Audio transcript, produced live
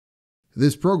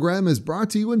This program is brought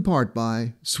to you in part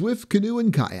by Swift Canoe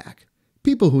and Kayak.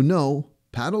 People who know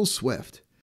paddle swift.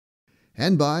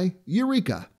 And by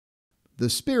Eureka, the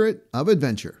spirit of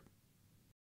adventure.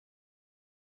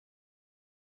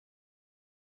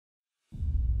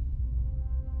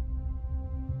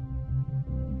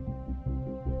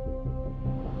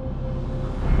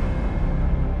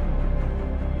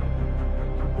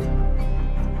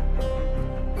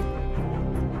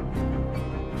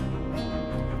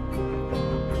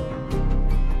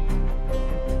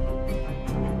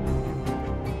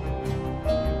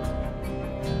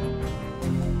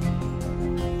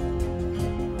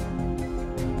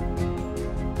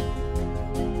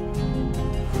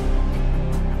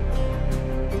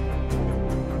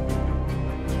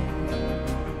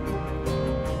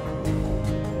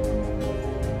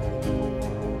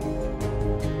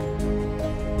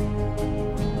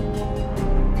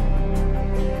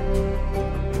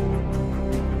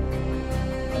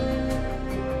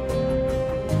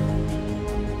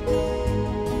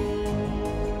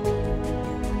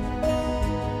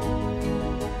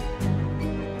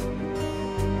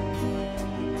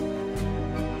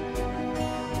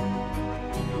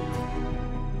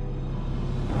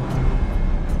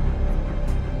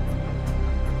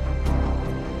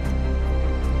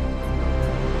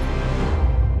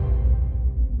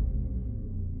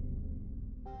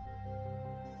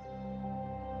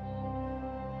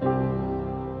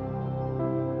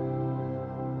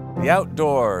 The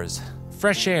outdoors,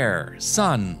 fresh air,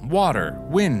 sun, water,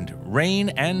 wind, rain,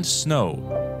 and snow.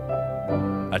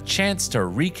 A chance to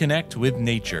reconnect with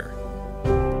nature.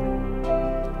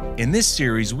 In this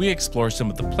series, we explore some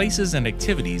of the places and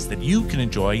activities that you can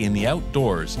enjoy in the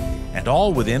outdoors, and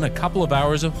all within a couple of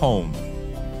hours of home.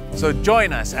 So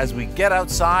join us as we get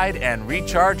outside and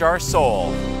recharge our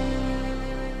soul.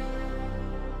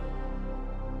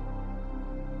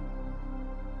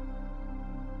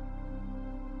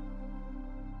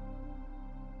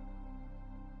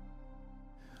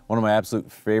 One of my absolute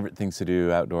favorite things to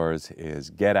do outdoors is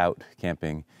get out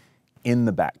camping in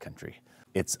the backcountry.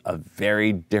 It's a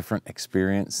very different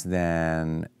experience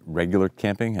than regular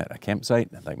camping at a campsite,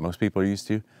 like most people are used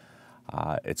to.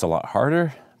 It's a lot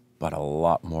harder, but a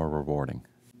lot more rewarding.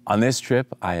 On this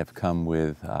trip, I have come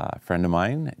with a friend of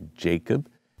mine, Jacob.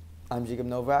 I'm Jacob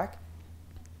Novak,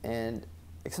 and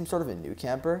I'm sort of a new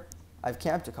camper. I've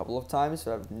camped a couple of times,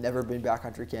 but I've never been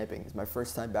backcountry camping. It's my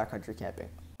first time backcountry camping.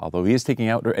 Although he is taking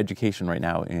outdoor education right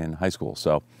now in high school,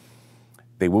 so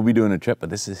they will be doing a trip,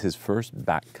 but this is his first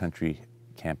backcountry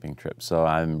camping trip. So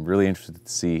I'm really interested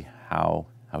to see how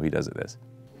he does at this.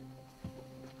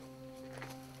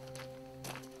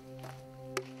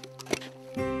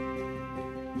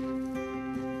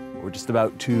 We're just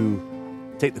about to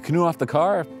take the canoe off the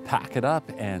car, pack it up,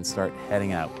 and start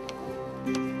heading out.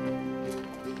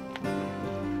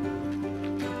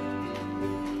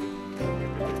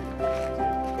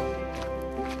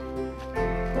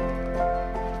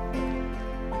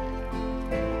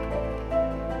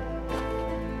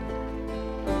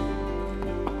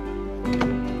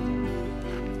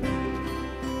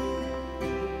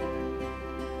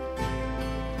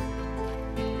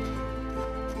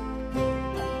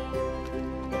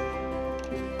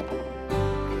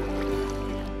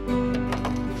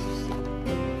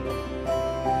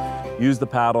 Use the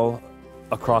paddle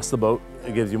across the boat.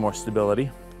 It gives you more stability.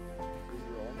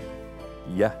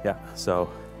 Yeah. So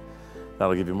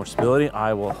that'll give you more stability.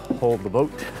 I will hold the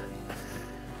boat.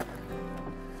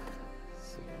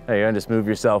 There you go, and just move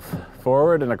yourself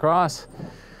forward and across.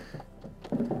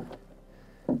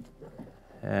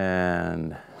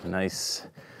 And nice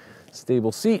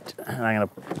stable seat. And I'm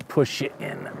gonna push it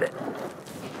in a bit.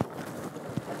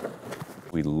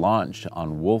 We launched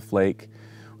on Wolf Lake,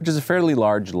 which is a fairly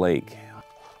large lake.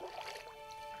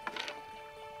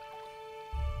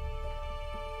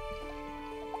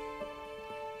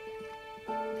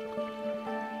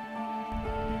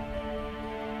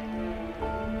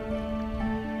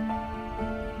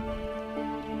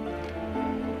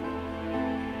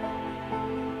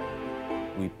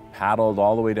 We paddled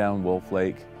all the way down Wolf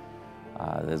Lake.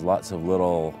 There's lots of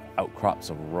little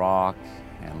outcrops of rock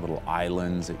and little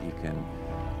islands that you can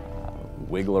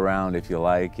wiggle around if you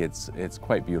like. It's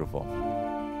quite beautiful.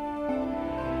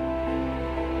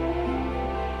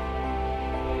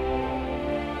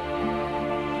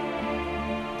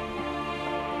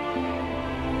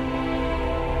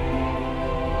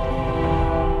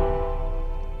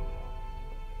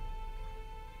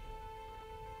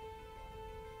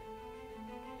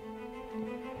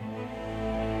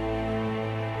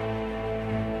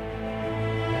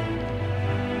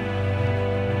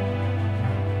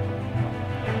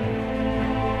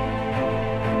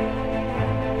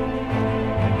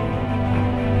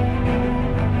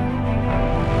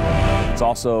 It's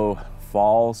also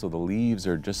fall, so the leaves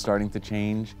are just starting to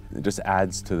change. It just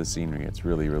adds to the scenery. It's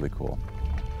really, really cool.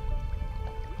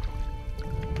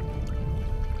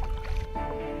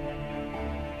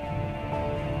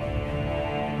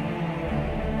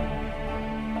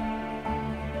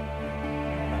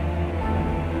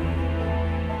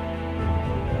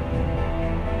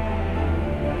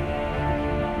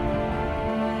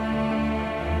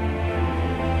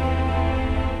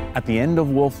 At the end of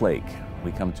Wolf Lake,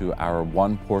 we come to our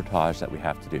one portage that we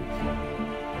have to do.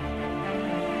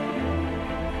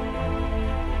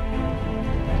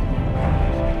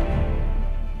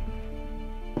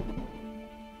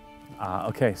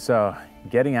 Okay, so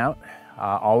getting out,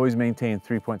 always maintain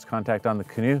 3 points contact on the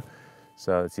canoe.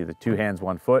 So it's either 2 hands,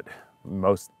 1 foot.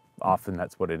 Most often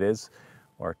that's what it is,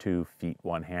 or 2 feet,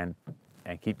 1 hand.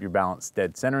 And keep your balance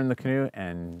dead center in the canoe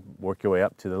and work your way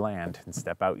up to the land and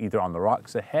step out either on the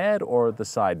rocks ahead or the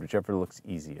side, whichever looks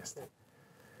easiest.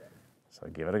 So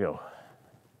give it a go.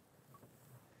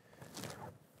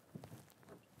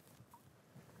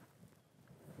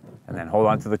 And then hold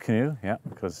on to the canoe, yeah,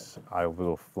 because I will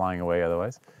go flying away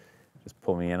otherwise. Just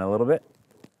pull me in a little bit.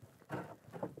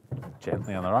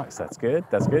 Gently on the rocks, that's good,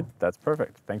 that's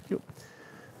perfect, thank you.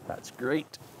 That's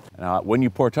great. Now, when you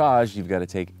portage, you've got to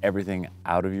take everything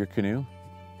out of your canoe,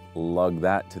 lug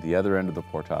that to the other end of the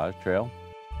portage trail.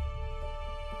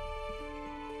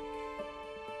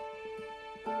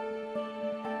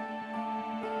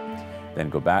 Then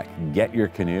go back, get your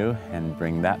canoe, and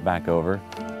bring that back over.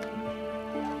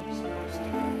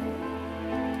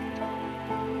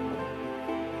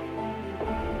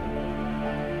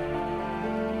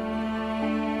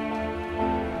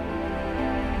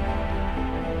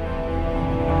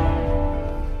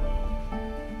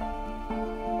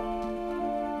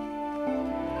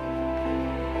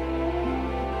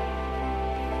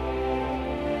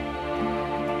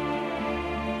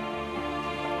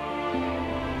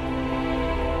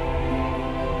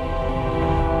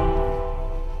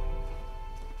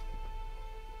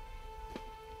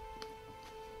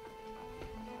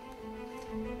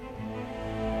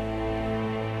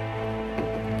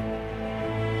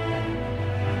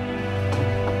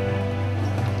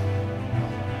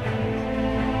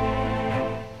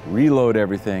 Reload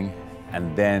everything,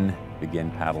 and then begin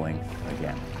paddling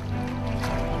again.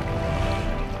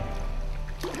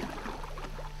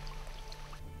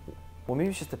 Well, maybe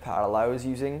it's just the paddle I was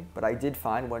using, but I did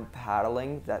find when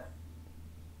paddling that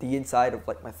the inside of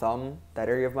like my thumb, that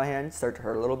area of my hand, start to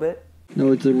hurt a little bit.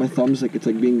 No, it's like my thumb's like, it's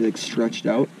like being like stretched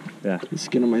out. Yeah. The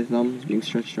skin of my thumb is being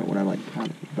stretched out when I like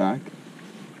paddle back.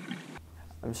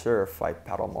 I'm sure if I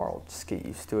paddle more, I'll just get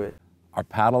used to it. Our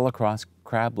paddle across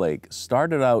Crab Lake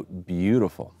started out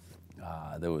beautiful.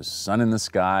 There was sun in the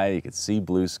sky, you could see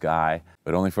blue sky,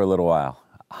 but only for a little while.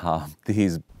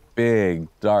 These big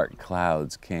dark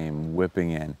clouds came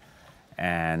whipping in,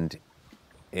 and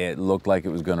it looked like it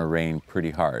was going to rain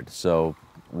pretty hard. So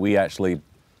we actually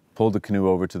pulled the canoe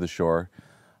over to the shore.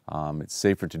 It's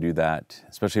safer to do that,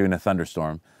 especially in a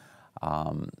thunderstorm,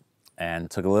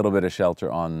 and took a little bit of shelter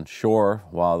on shore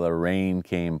while the rain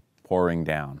came pouring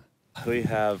down. We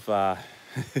have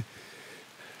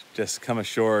just come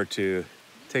ashore to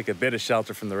take a bit of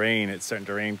shelter from the rain. It's starting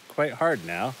to rain quite hard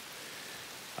now.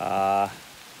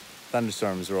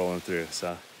 Thunderstorms rolling through,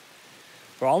 so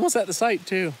we're almost at the site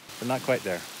too, but not quite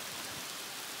there.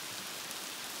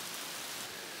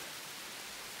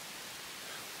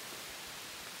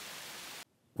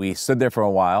 We stood there for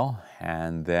a while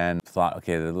and then thought,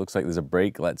 okay, it looks like there's a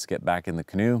break. Let's get back in the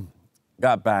canoe.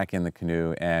 Got back in the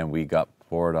canoe and we got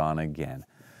poured on again.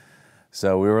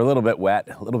 So we were a little bit wet,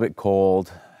 a little bit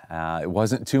cold. It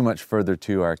wasn't too much further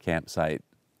to our campsite.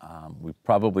 We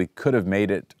probably could have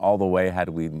made it all the way had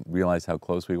we realized how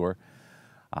close we were.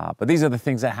 But these are the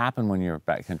things that happen when you're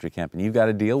backcountry camping. You've got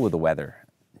to deal with the weather,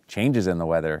 changes in the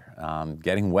weather,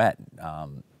 getting wet,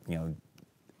 you know,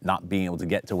 not being able to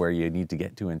get to where you need to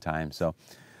get to in time. So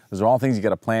those are all things you got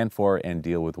to plan for and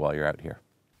deal with while you're out here.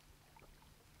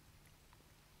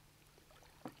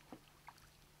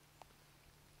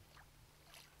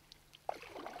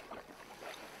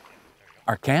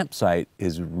 Our campsite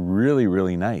is really,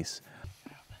 really nice.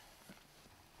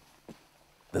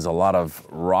 There's a lot of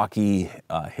rocky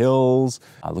hills,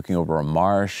 looking over a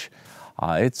marsh.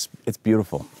 It's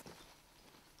beautiful.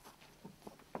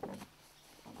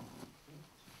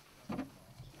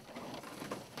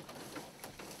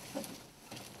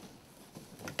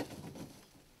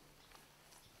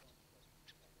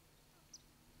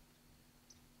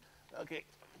 Okay,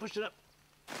 push it up.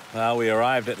 Well, we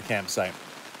arrived at the campsite.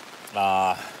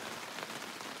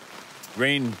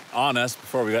 Rain on us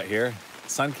before we got here. The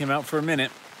sun came out for a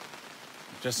minute,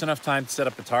 Just enough time to set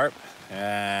up a tarp,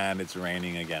 and it's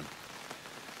raining again.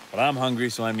 But I'm hungry,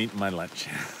 so I'm eating my lunch.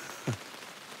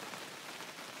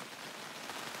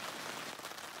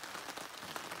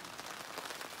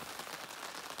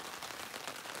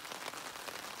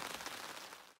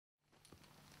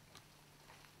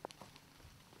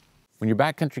 When you're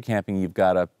backcountry camping, you've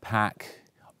got to pack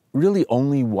really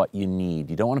only what you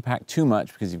need. You don't want to pack too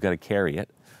much because you've got to carry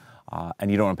it. And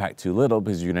you don't want to pack too little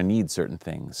because you're going to need certain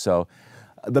things. So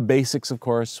the basics, of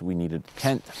course, we needed a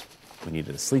tent, we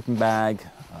needed a sleeping bag,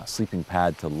 a sleeping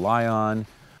pad to lie on.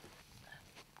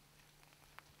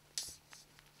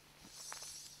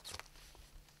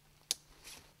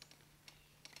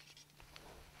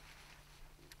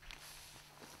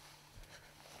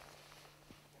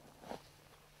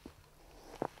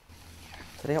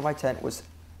 Setting up my tent was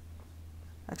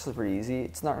actually pretty easy.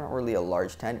 It's not really a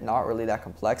large tent, not really that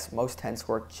complex. Most tents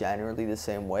work generally the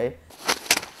same way.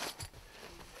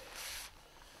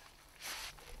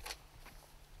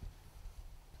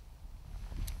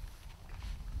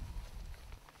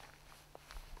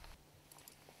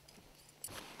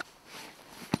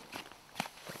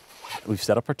 We've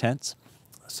set up our tents,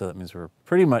 so that means we're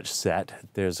pretty much set.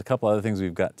 There's a couple other things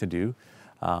we've got to do.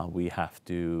 We have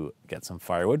to get some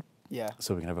firewood. Yeah.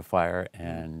 So we can have a fire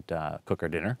and cook our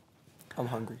dinner. I'm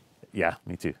hungry. Yeah,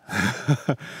 me too.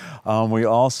 We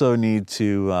also need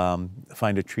to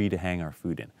find a tree to hang our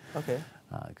food in. Okay.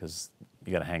 Because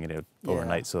you got to hang it out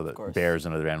overnight so that course. bears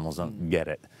and other animals don't get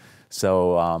it.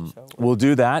 So we'll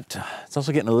do that. It's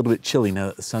also getting a little bit chilly now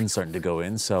that the sun's starting to go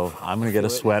in. So I'm going to get a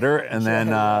sweater and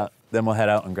then we'll head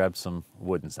out and grab some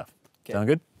wood and stuff. Okay. Sound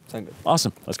good? Sound good.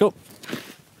 Awesome. Let's go.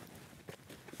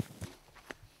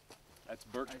 That's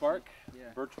birch bark. Yeah.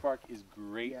 Birch bark is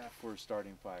great Yeah. for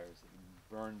starting fires. It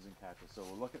burns and catches. So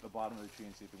we'll look at the bottom of the tree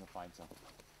and see if we can find some.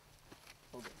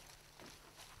 Okay.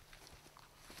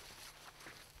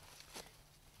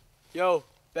 Yo,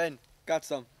 Ben, got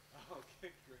some.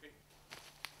 Okay, great.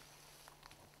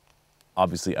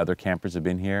 Obviously, other campers have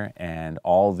been here, and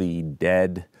all the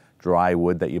dead, dry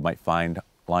wood that you might find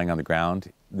lying on the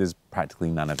ground, there's practically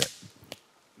none of it.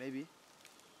 Maybe.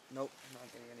 Nope, not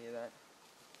getting any of that.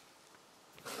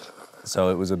 So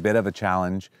it was a bit of a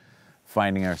challenge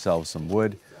finding ourselves some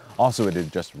wood. Also, it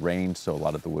had just rained, so a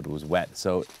lot of the wood was wet.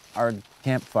 So our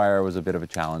campfire was a bit of a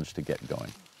challenge to get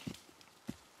going.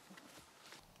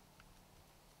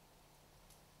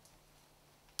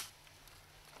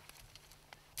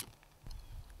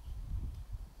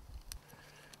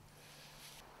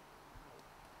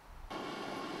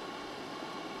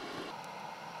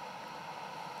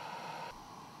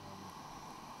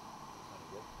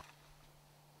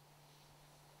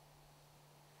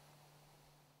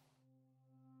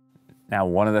 Now,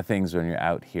 one of the things when you're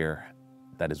out here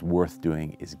that is worth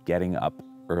doing is getting up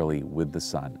early with the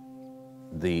sun.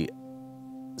 The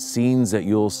scenes that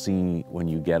you'll see when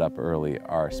you get up early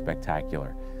are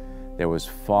spectacular. There was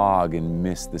fog and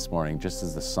mist this morning just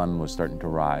as the sun was starting to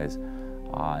rise.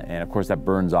 And of course that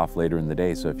burns off later in the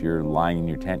day, so if you're lying in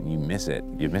your tent and you miss it,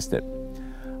 you missed it.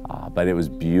 But it was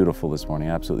beautiful this morning,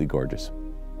 absolutely gorgeous.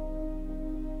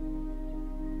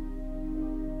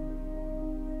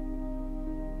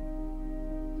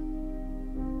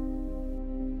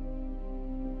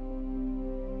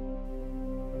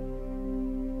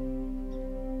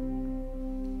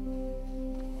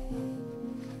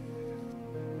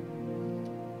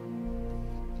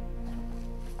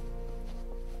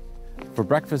 For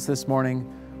breakfast this morning,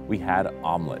 we had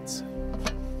omelets.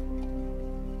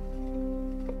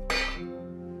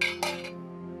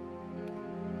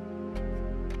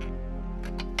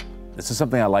 This is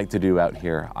something I like to do out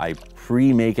here. I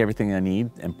pre-make everything I need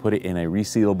and put it in a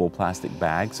resealable plastic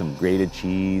bag, some grated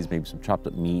cheese, maybe some chopped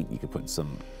up meat. You could put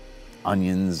some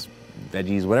onions,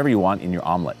 veggies, whatever you want in your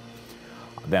omelet.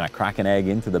 Then I crack an egg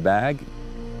into the bag.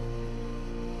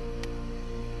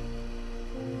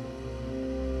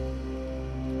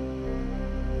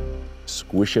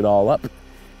 Squish it all up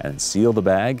and seal the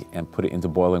bag and put it into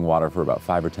boiling water for about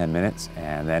 5 or 10 minutes,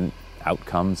 and then out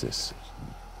comes this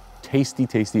tasty,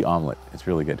 tasty omelet. It's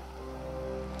really good.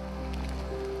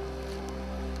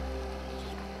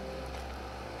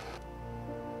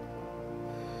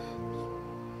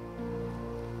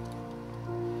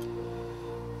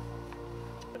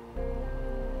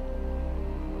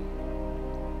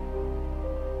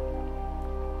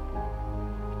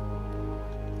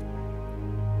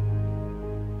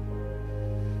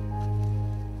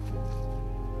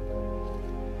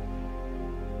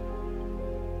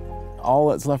 All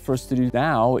that's left for us to do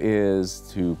now is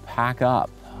to pack up.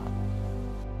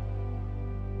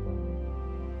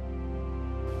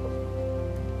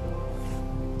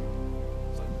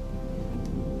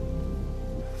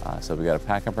 So we got to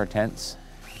pack up our tents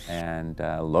and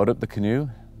load up the canoe,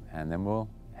 and then we'll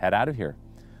head out of here.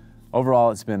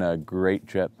 Overall, it's been a great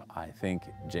trip. I think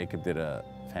Jacob did a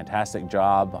fantastic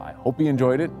job. I hope he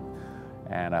enjoyed it,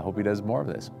 and I hope he does more of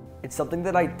this. It's something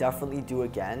that I definitely do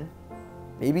again.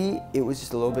 Maybe it was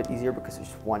just a little bit easier because it was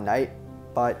just one night,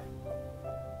 but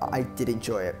I did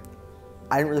enjoy it.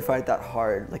 I didn't really find it that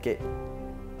hard.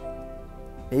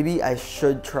 Maybe I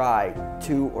should try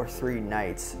 2 or 3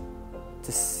 nights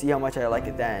to see how much I like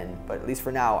it then, but at least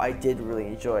for now, I did really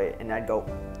enjoy it, and I'd go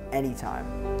anytime.